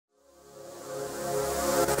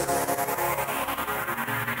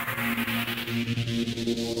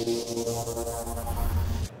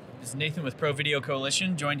Nathan with Pro Video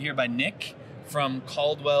Coalition, joined here by Nick from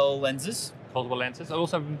Caldwell Lenses. Caldwell Lenses,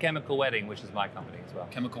 also from Chemical Wedding, which is my company as well.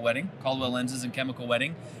 Chemical Wedding, Caldwell Lenses and Chemical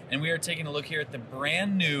Wedding. And we are taking a look here at the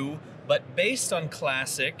brand new, but based on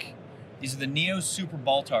classic, these are the Neo Super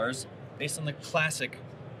Baltars, based on the classic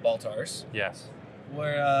Baltars. Yes.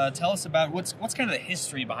 Where, tell us about what's kind of the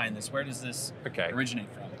history behind this. Where does this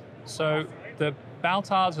originate from? So the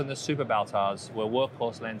Baltars and the Super Baltars were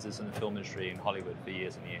workhorse lenses in the film industry in Hollywood for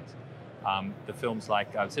years and years. The films like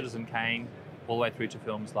Citizen Kane, all the way through to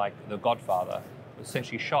films like The Godfather, were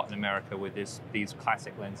essentially shot in America with these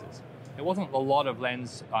classic lenses. There wasn't a lot of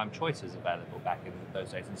lens choices available back in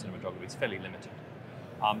those days in cinematography. It's fairly limited.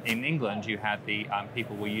 In England, you had the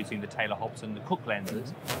people were using the Taylor Hobson, the Cooke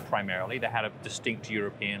lenses primarily. They had a distinct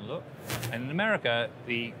European look. And in America,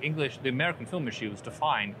 the American film industry was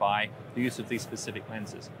defined by the use of these specific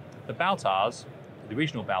lenses. The Baltars, the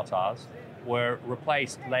original Baltars, were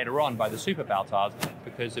replaced later on by the Super Baltars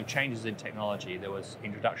because of changes in technology. There was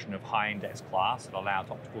introduction of high index glass that allowed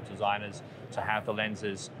optical designers to have the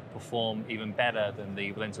lenses perform even better than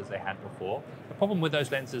the lenses they had before. The problem with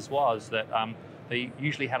those lenses was that they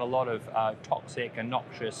usually had a lot of toxic and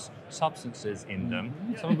noxious substances in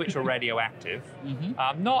them, some of which were radioactive.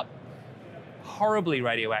 Not horribly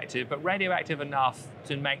radioactive, but radioactive enough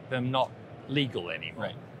to make them not legal anymore.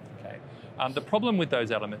 Right. Okay. The problem with those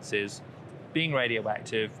elements is, being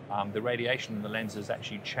radioactive, the radiation in the lenses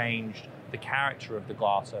actually changed the character of the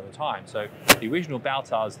glass over time. So the original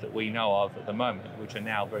Baltars that we know of at the moment, which are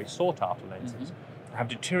now very sought after lenses, have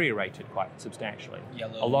deteriorated quite substantially.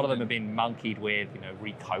 A lot of them have been monkeyed with,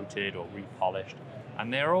 recoated or repolished,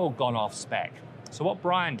 and they're all gone off spec. So what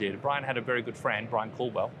Brian did, Brian had a very good friend, Brian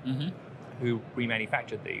Caldwell, who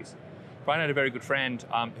remanufactured these. Brian had a very good friend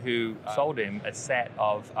who sold him a set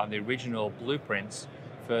of the original blueprints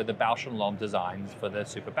for the Bausch & Lomb designs for the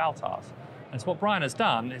Super Baltars. And so what Brian has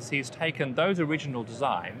done is he's taken those original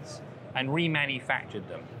designs and remanufactured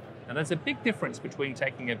them. And there's a big difference between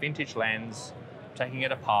taking a vintage lens, taking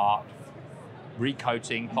it apart,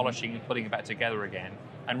 recoating, polishing, and putting it back together again,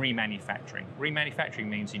 and remanufacturing. Remanufacturing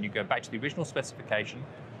means you go back to the original specification,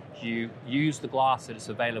 you use the glass that is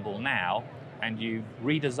available now, and you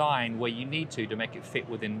redesign where you need to make it fit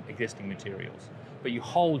within existing materials. But you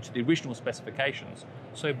hold to the original specifications.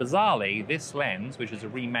 So bizarrely, this lens, which is a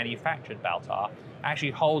remanufactured Baltar,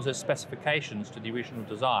 actually holds its specifications to the original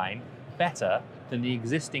design better than the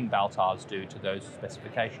existing Baltars do to those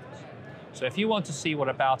specifications. So if you want to see what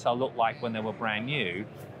a Baltar looked like when they were brand new,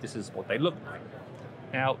 this is what they look like.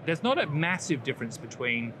 Now, there's not a massive difference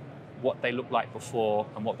between what they looked like before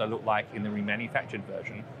and what they look like in the remanufactured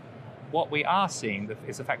version. What we are seeing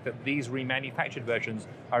is the fact that these remanufactured versions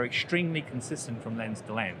are extremely consistent from lens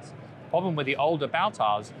to lens. The problem with the older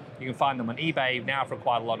Baltars, you can find them on eBay now for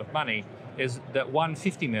quite a lot of money, is that one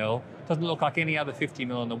 50mm doesn't look like any other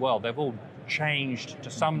 50mm in the world. They've all changed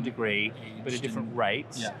to some degree, but at different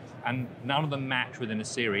rates, and none of them match within a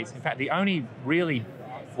series. In fact, the only really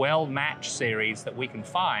well-matched series that we can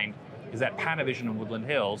find is that Panavision in Woodland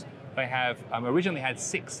Hills. They have originally had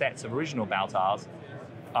 6 sets of original Baltars,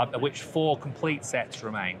 of which 4 complete sets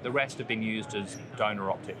remain. The rest have been used as donor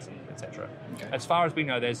optics, etc. As far as we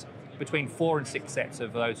know, there's between 4 and 6 sets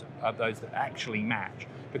of those that actually match,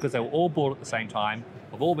 because they were all bought at the same time,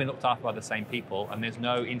 have all been looked after by the same people, and there's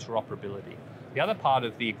no interoperability. The other part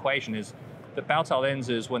of the equation is that Baltar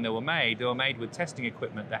lenses, when they were made with testing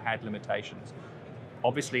equipment that had limitations.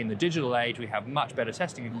 Obviously, in the digital age, we have much better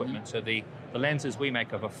testing equipment, so the lenses we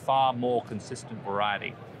make of a far more consistent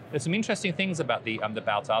variety. There's some interesting things about the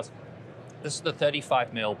Baltars. This is the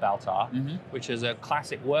 35mm Baltar, which is a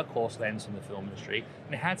classic workhorse lens in the film industry,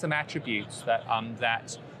 and it had some attributes that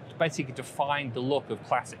basically defined the look of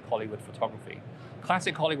classic Hollywood photography.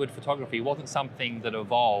 Classic Hollywood photography wasn't something that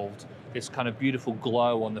evolved this kind of beautiful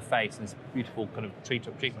glow on the face and this beautiful kind of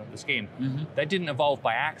treatment of the skin. They didn't evolve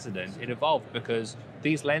by accident. It evolved because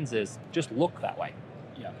these lenses just look that way.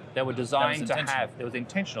 They were designed to have. It was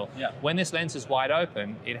intentional. When this lens is wide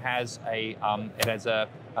open, it has a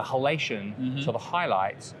halation, so the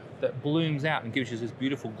highlights that blooms out and gives you this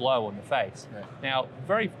beautiful glow on the face. Now,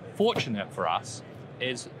 very fortunate for us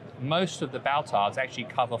is most of the Baltars actually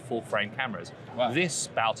cover full frame cameras. This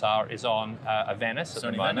Baltar is on a Venice at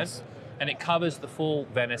the moment, and it covers the full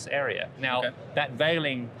Venice area. Now, that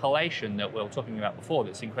veiling halation that we were talking about before,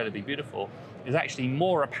 that's incredibly beautiful, is actually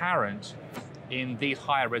more apparent in these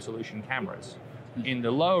higher resolution cameras. In the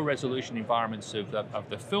lower resolution environments of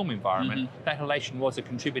the film environment, that halation was a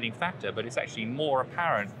contributing factor, but it's actually more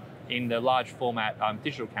apparent in the large format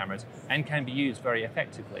digital cameras and can be used very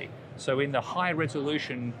effectively. So in the high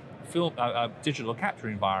resolution digital capture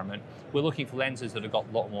environment, we're looking for lenses that have got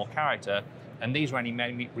a lot more character, and these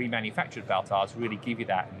remanufactured Baltars really give you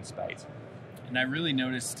that in spades. And I really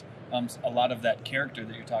noticed a lot of that character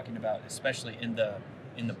that you're talking about, especially in the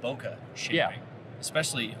bokeh shaping. Yeah.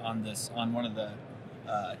 Especially on one of the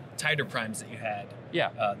tighter primes that you had.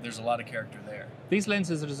 Yeah. There's a lot of character there. These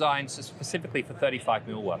lenses are designed specifically for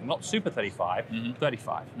 35mm work, not super 35,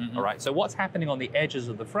 35. All right. So what's happening on the edges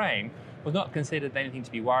of the frame was not considered anything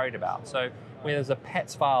to be worried about. So where there's a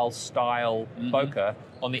PETS file style bokeh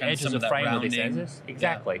on the Kind of edges some of of the that frame of these rounding. lenses,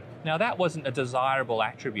 exactly. Now that wasn't a desirable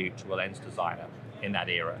attribute to a lens designer in that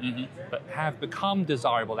era, but have become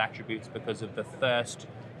desirable attributes because of the thirst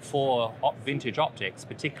for vintage optics,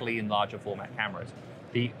 particularly in larger format cameras.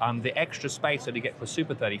 The extra space that you get for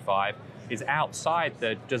Super 35 is outside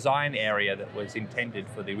the design area that was intended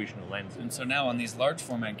for the original lenses. And so now on these large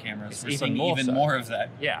format cameras, we're even seeing more even so. more of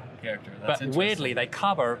that But character. That's interesting. weirdly, they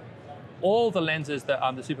cover all the lenses that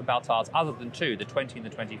the Super Baltars, other than two, the 20 and the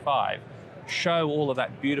 25, show all of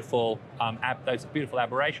that beautiful, those beautiful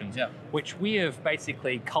aberrations, which we have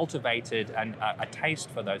basically cultivated a taste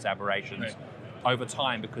for those aberrations over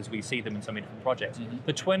time because we see them in so many different projects.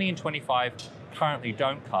 The 20 and 25 currently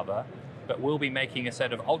don't cover, but we'll be making a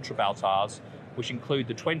set of Ultra Baltars, which include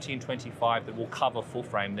the 20 and 25 that will cover full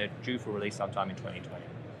frame. They're due for release sometime in 2020.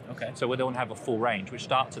 Okay. So we don't have a full range, which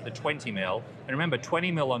starts at the 20mm. And remember,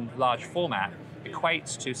 20mm on large format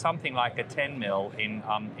equates to something like a 10mm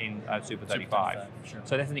in Super 35. Sure.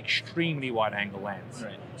 So that's an extremely wide angle lens.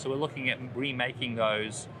 Right. So we're looking at remaking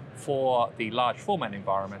those for the large format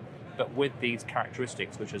environment, but with these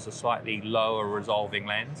characteristics, which is a slightly lower resolving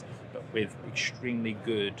lens, but with extremely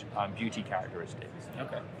good beauty characteristics.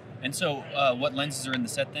 Okay. And so what lenses are in the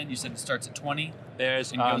set then? You said it starts at 20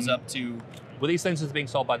 There's and goes up to... Well, these lenses are being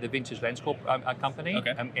sold by the Vintage Lens Corp company.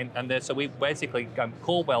 Okay. So we basically,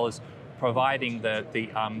 Caldwell is providing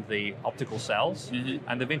the optical cells,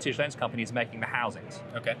 and the Vintage Lens company is making the housings.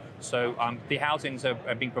 Okay. So the housings are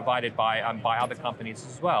being provided by other companies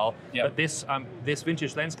as well. Yep. But this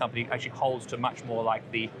Vintage Lens company actually holds to much more like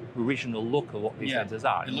the original look of what these lenses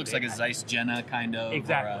are. It looks like a Zeiss Jenna kind of.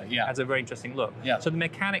 Exactly. Or, Has a very interesting look. Yeah. So the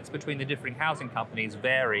mechanics between the different housing companies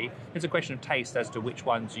vary. It's a question of taste as to which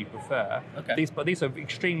ones you prefer. Okay. But these are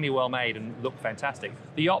extremely well made and look fantastic.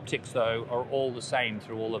 The optics, though, are all the same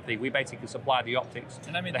through all of the. We basically supply the optics.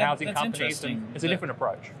 And I mean, the housing that's companies. interesting. It's a different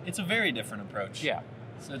approach. It's a very different approach. Yeah.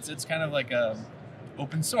 So it's kind of like a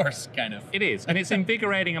open source kind of. It is, and it's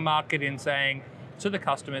invigorating a market in saying to the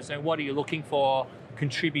customers, what are you looking for?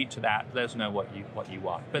 Contribute to that. Let us know what you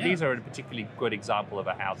want. But these are a particularly good example of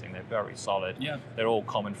a housing. They're very solid. Yeah. They're all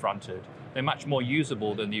common fronted. They're much more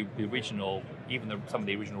usable than the original, even some of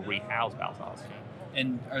the original rehoused Baltars.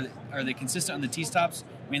 And are they consistent on the T-stops?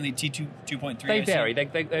 Mainly T2 2.3? They vary. They're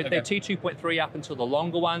T2.3 up until the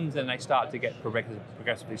longer ones, and they start to get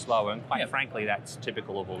progressively slower. And quite frankly, that's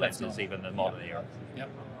typical of all lenses, even the modern era. Yep.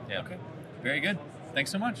 Okay. Very good.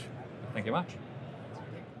 Thanks so much. Thank you much.